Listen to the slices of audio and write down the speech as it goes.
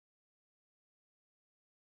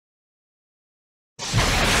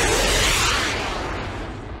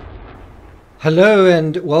Hello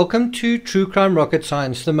and welcome to True Crime Rocket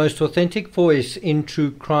Science, the most authentic voice in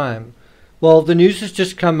true crime. Well, the news has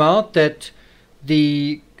just come out that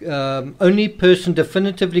the only person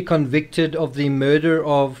definitively convicted of the murder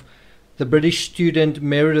of the British student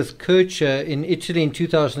Meredith Kercher in Italy in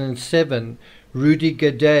 2007, Rudy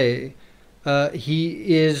Guede'S,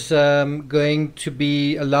 he is going to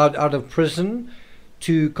be allowed out of prison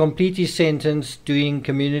to complete his sentence doing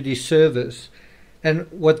community service. And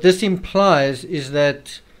what this implies is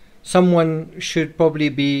that someone should probably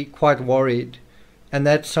be quite worried. And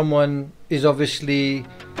that someone is obviously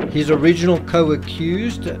his original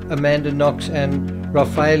co-accused, Amanda Knox and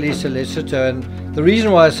Raffaele Sollecito. And the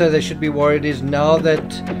reason why I say they should be worried is now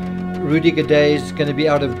that Rudy Guede'S is going to be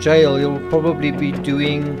out of jail, he'll probably be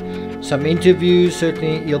doing some interviews.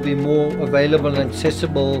 Certainly he'll be more available and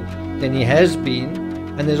accessible than he has been.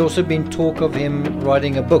 And there's also been talk of him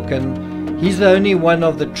writing a book. And he's the only one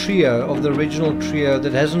of the trio, of the original trio,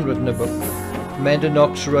 that hasn't written a book. Amanda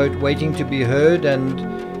Knox wrote Waiting to be Heard, and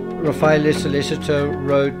Raffaele Sollecito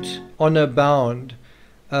wrote Honor Bound.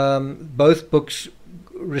 Both books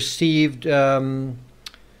received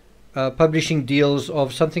publishing deals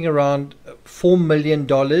of something around $4 million and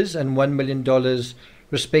 $1 million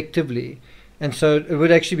respectively. And so it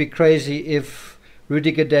would actually be crazy if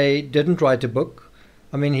Rudy Guede'S didn't write a book.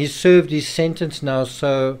 I mean, he's served his sentence now,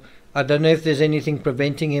 so I don't know if there's anything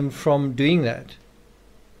preventing him from doing that.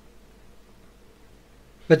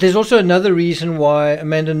 But there's also another reason why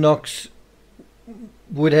Amanda Knox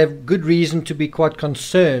would have good reason to be quite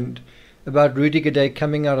concerned about Rudy Guede'S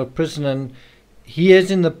coming out of prison. And he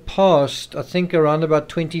has in the past, I think around about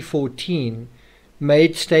 2014,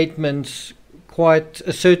 made statements, quite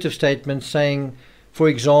assertive statements, saying, for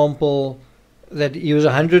example, that he was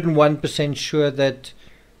 101% sure that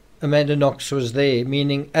Amanda Knox was there,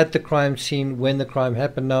 meaning at the crime scene when the crime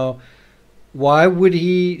happened. Now, why would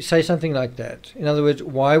he say something like that? In other words,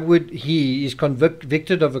 why would he's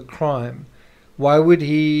convicted of a crime, why would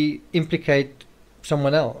he implicate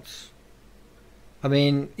someone else? I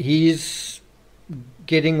mean, he's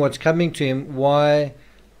getting what's coming to him. Why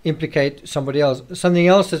implicate somebody else? Something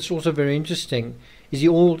else that's also very interesting is he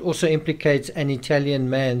also implicates an Italian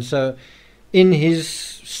man. So in his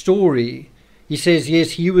story, he says,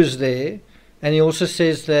 yes, he was there, and he also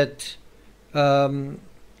says that that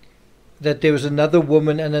there was another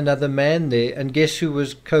woman and another man there, and guess who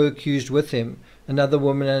was co-accused with him? Another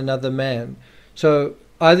woman and another man. So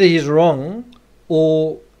either he's wrong,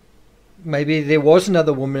 or maybe there was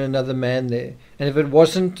another woman and another man there. And if it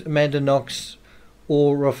wasn't Amanda Knox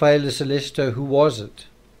or Raffaele Sollecito, who was it?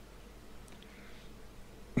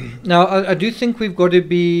 Now, I do think we've got to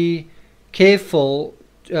be careful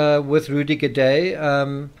with Rudy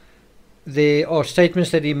Guede'S. There are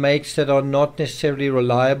statements that he makes that are not necessarily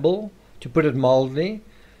reliable, to put it mildly.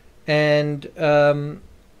 And I'm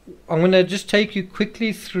going to just take you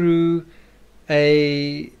quickly through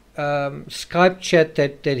a Skype chat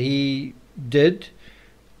that he did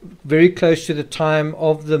very close to the time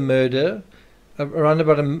of the murder, around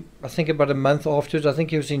about I think about a month afterwards. I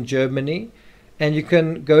think he was in Germany. And you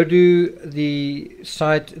can go to the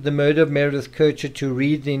site, The Murder of Meredith Kercher, to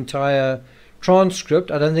read the entire transcript.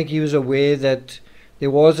 I don't think he was aware that there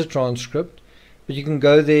was a transcript, but you can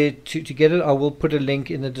go there to get it. I will put a link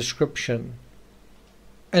in the description.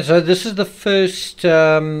 And so this is the first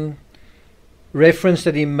reference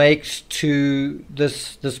that he makes to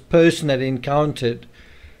this person that he encountered.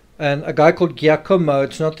 And a guy called Giacomo.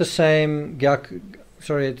 It's not the same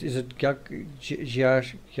sorry, is it Giacomo?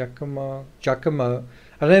 Giacomo.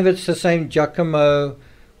 I don't know if it's the same Giacomo.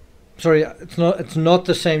 Sorry, it's not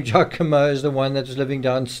the same Giacomo as the one that was living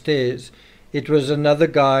downstairs. It was another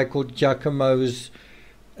guy called Giacomo, who's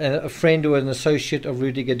a friend or an associate of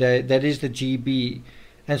Rudy Guede'S. That is the GB.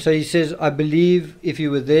 And so he says, I believe if you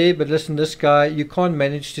were there, but listen, this guy, you can't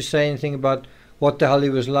manage to say anything about what the hell he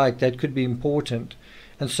was like. That could be important.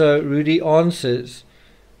 And so Rudy answers,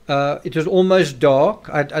 it was almost dark.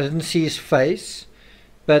 I didn't see his face,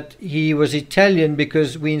 but he was Italian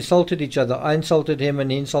because we insulted each other. I insulted him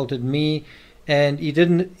and he insulted me, and he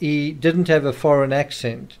didn't have a foreign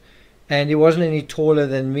accent, and he wasn't any taller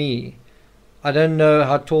than me. I don't know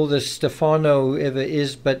how tall this Stefano whoever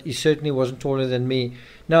is, but he certainly wasn't taller than me.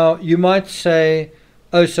 Now you might say,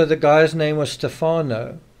 oh, so the guy's name was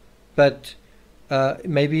Stefano, but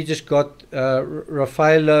maybe you just got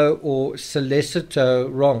Raffaello or Sollecito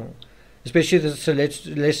wrong, especially the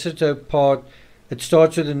Sollecito part. It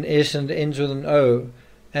starts with an S and ends with an O,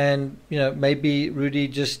 and maybe Rudy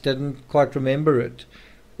just didn't quite remember it,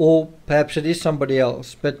 or perhaps it is somebody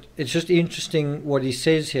else. But it's just interesting what he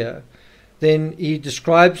says here. Then he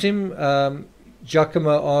describes him.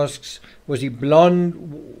 Giacomo asks, was he blonde?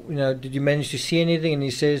 You know, did you manage to see anything? And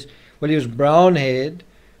he says, well, he was brown haired,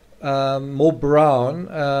 more brown,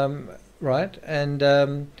 right?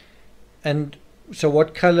 And so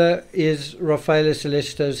what color is Raffaele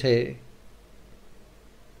Celeste's hair?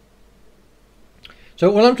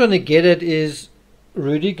 So all I'm trying to get at is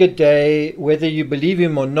Rudy Guede'S, whether you believe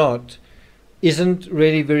him or not, isn't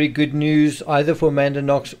really very good news either for Amanda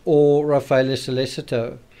Knox or Raffaele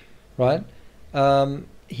Celeste, right?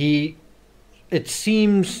 It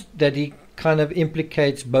seems that he kind of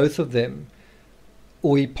implicates both of them,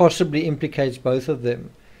 or he possibly implicates both of them.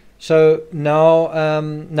 So now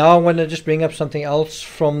I want to just bring up something else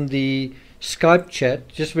from the Skype chat,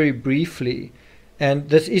 just very briefly, and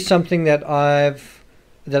this is something that I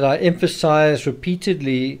emphasize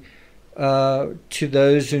repeatedly to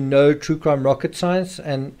those who know true crime rocket science,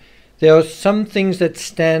 and there are some things that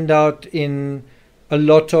stand out in a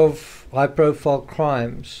lot of high-profile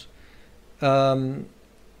crimes that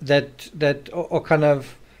are kind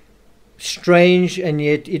of strange and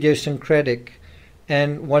yet idiosyncratic.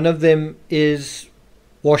 And one of them is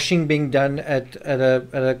washing being done at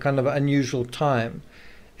a kind of unusual time.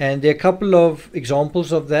 And there are a couple of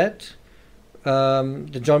examples of that.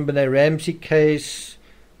 The John Benet Ramsey case,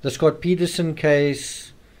 the Scott Peterson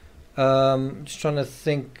case, just trying to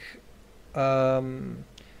think,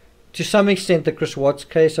 to some extent the Chris Watts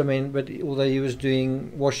case, I mean, but although he was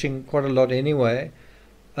doing washing quite a lot anyway.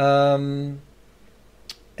 And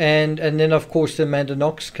then of course the Amanda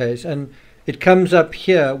Knox case. And it comes up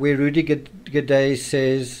here where Rudy Guede'S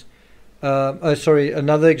says,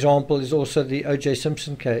 another example is also the O.J.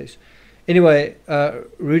 Simpson case. Anyway,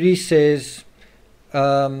 Rudy says,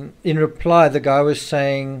 in reply, the guy was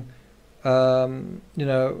saying, sorry,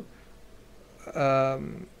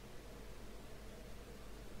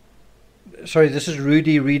 this is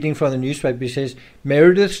Rudy reading from the newspaper. He says,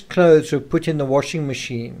 Meredith's clothes were put in the washing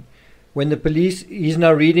machine. When the police, he's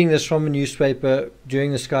now reading this from a newspaper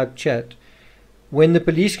during the Skype chat. When the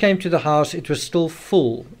police came to the house, it was still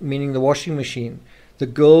full, meaning the washing machine. The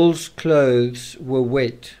girl's clothes were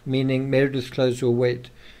wet, meaning Meredith's clothes were wet.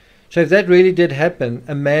 So if that really did happen,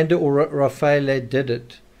 Amanda or Raffaele did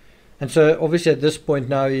it. And so obviously at this point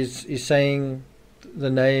now he's saying the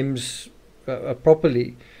names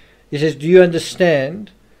properly. He says, do you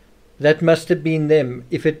understand? That must have been them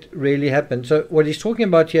if it really happened. So what he's talking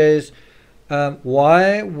about here is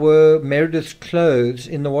why were Meredith's clothes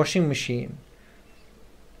in the washing machine?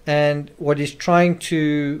 And what he's trying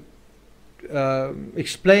to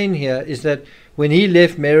explain here is that when he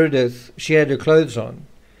left Meredith, she had her clothes on.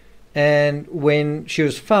 And when she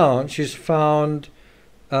was found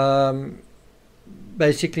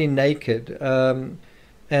basically naked.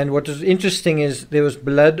 And what was interesting is there was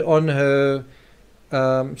blood on her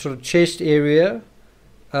sort of chest area,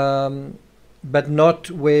 but not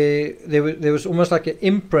where there was almost like an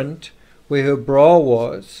imprint where her bra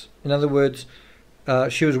was. In other words,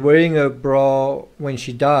 she was wearing her bra when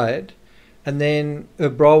she died, and then her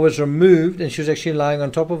bra was removed and she was actually lying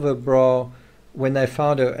on top of her bra when they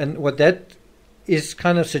found her. And what that is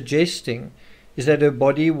kind of suggesting is that her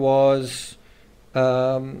body was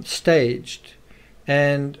staged.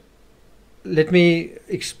 And let me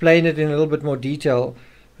explain it in a little bit more detail.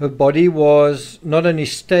 Her body was not only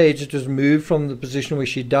staged, it was moved from the position where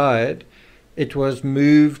she died. It was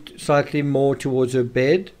moved slightly more towards her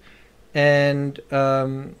bed. And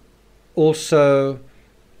also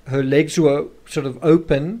her legs were sort of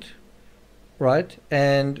opened, right?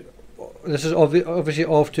 And this is obviously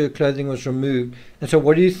after her clothing was removed. And so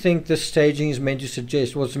what do you think this staging is meant to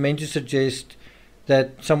suggest? Well, it's meant to suggest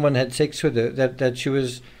that someone had sex with her, that she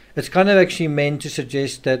was, it's kind of actually meant to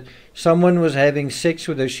suggest that someone was having sex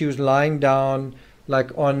with her. She was lying down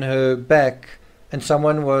like on her back and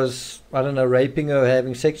someone was, I don't know, raping her,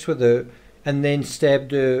 having sex with her, and then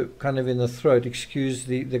stabbed her kind of in the throat. Excuse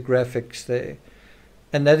the graphics there.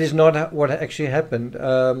 And that is not what actually happened.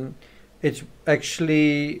 It's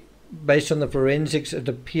actually, based on the forensics, it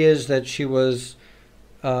appears that she was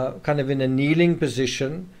kind of in a kneeling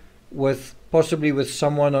position with possibly with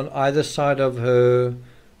someone on either side of her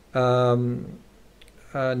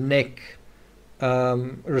neck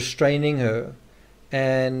restraining her.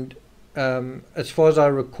 And as far as I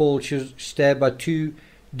recall, she was stabbed by two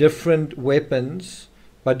different weapons,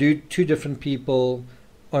 by two different people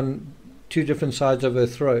on two different sides of her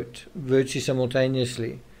throat, virtually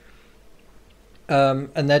simultaneously.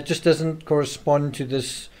 And that just doesn't correspond to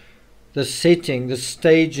this setting, the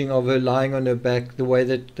staging of her lying on her back, the way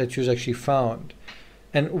that she was actually found.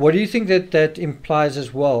 And what do you think that implies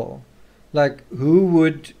as well? Like, who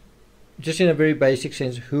would, just in a very basic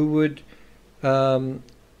sense, who would kind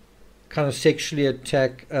of sexually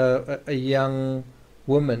attack a young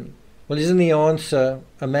woman? Well, isn't the answer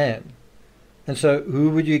a man? And so who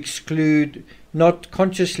would you exclude, not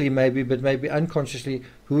consciously maybe, but maybe unconsciously,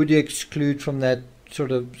 who would you exclude from that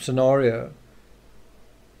sort of scenario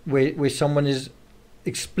where someone is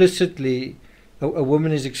explicitly, a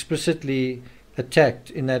woman is explicitly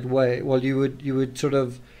attacked in that way? Well, you would sort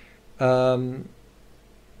of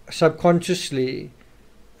subconsciously,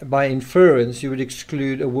 by inference, you would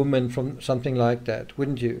exclude a woman from something like that,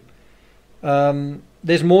 wouldn't you?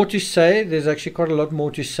 There's more to say. There's actually quite a lot more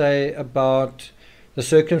to say about the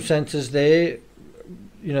circumstances there,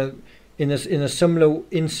 you know, in a similar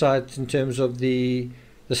insight in terms of the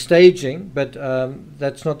staging, but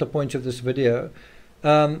that's not the point of this video.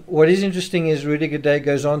 What is interesting is Rudy Guede'S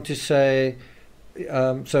goes on to say,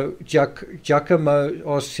 so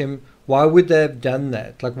Giacomo asks him, why would they have done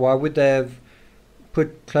that? Like, why would they have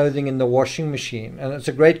put clothing in the washing machine? And it's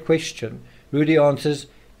a great question. Rudy answers,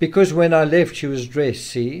 because when I left, she was dressed,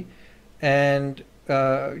 see? And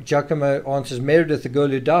Giacomo answers, Meredith, the girl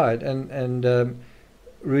who died. And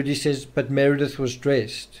Rudy says, but Meredith was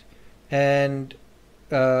dressed. And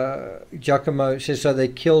Giacomo says, so they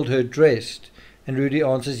killed her dressed. And Rudy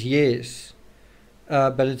answers, yes.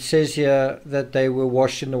 But it says here that they were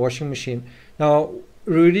washed in the washing machine. Now,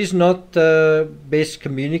 Rudy's not the best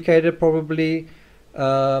communicator, probably.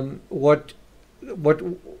 What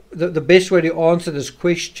the best way to answer this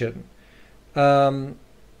question, why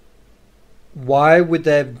would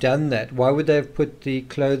they have done that? Why would they have put the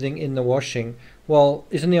clothing in the washing? Well,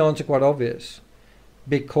 isn't the answer quite obvious?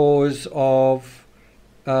 Because of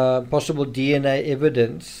possible DNA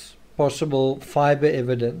evidence, possible fiber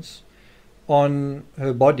evidence on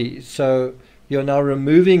her body. So you're now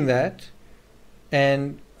removing that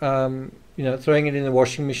and throwing it in the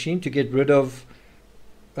washing machine to get rid of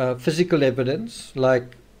physical evidence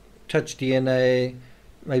like touch DNA,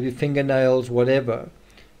 maybe fingernails, whatever.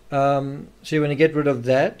 So you want to get rid of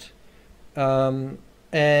that. And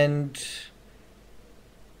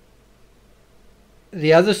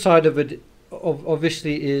the other side of it,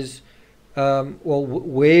 obviously, is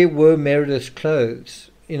where were Meredith's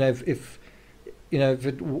clothes? If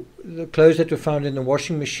the clothes that were found in the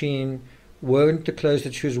washing machine weren't the clothes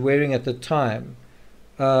that she was wearing at the time,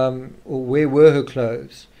 or where were her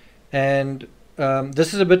clothes? And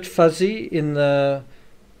this is a bit fuzzy in the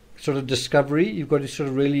sort of discovery. You've got to sort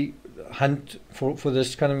of really hunt for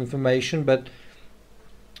this kind of information. But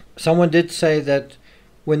someone did say that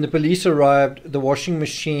when the police arrived, the washing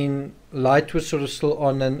machine light was sort of still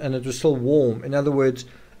on and it was still warm. In other words,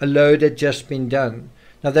 a load had just been done.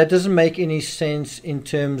 Now, that doesn't make any sense in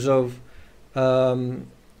terms of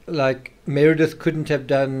like Meredith couldn't have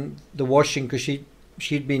done the washing because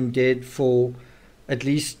she'd been dead for at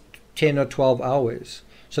least 10 or 12 hours.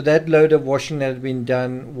 So that load of washing that had been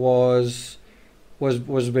done was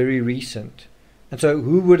very recent. And so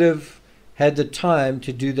who would have had the time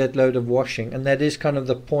to do that load of washing? And that is kind of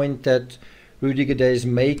the point that Rudy Guede'S is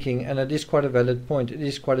making, and it is quite a valid point. It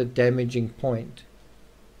is quite a damaging point.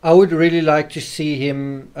 I would really like to see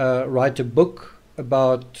him write a book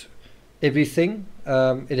about everything.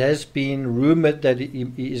 It has been rumored that he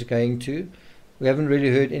is going to. We haven't really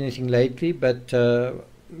heard anything lately, but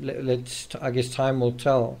I guess time will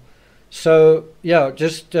tell. So yeah,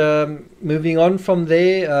 just moving on from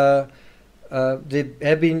there. There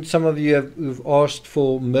have been some of you who've asked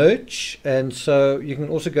for merch, and so you can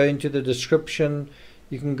also go into the description.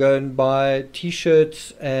 You can go and buy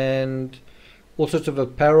t-shirts and all sorts of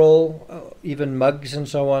apparel, even mugs and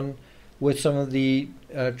so on, with some of the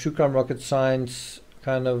True Crime Rocket Science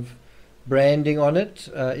kind of branding on it,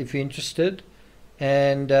 if you're interested.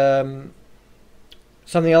 And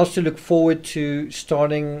something else to look forward to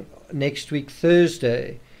starting next week,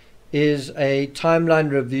 Thursday, is a timeline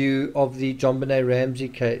review of the JonBenet Ramsey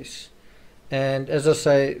case. And as I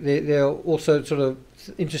say, there are also sort of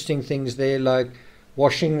interesting things there, like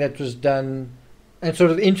washing that was done, and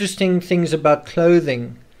sort of interesting things about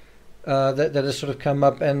clothing that has sort of come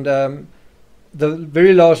up. And the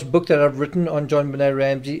very last book that I've written on JonBenet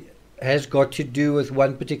Ramsey has got to do with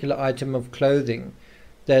one particular item of clothing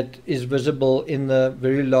that is visible in the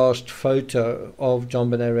very last photo of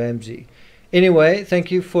JonBenet Ramsey. Anyway,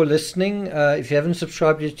 thank you for listening. If you haven't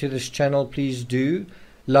subscribed yet to this channel, please do.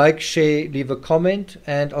 Like, share, leave a comment,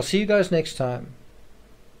 and I'll see you guys next time.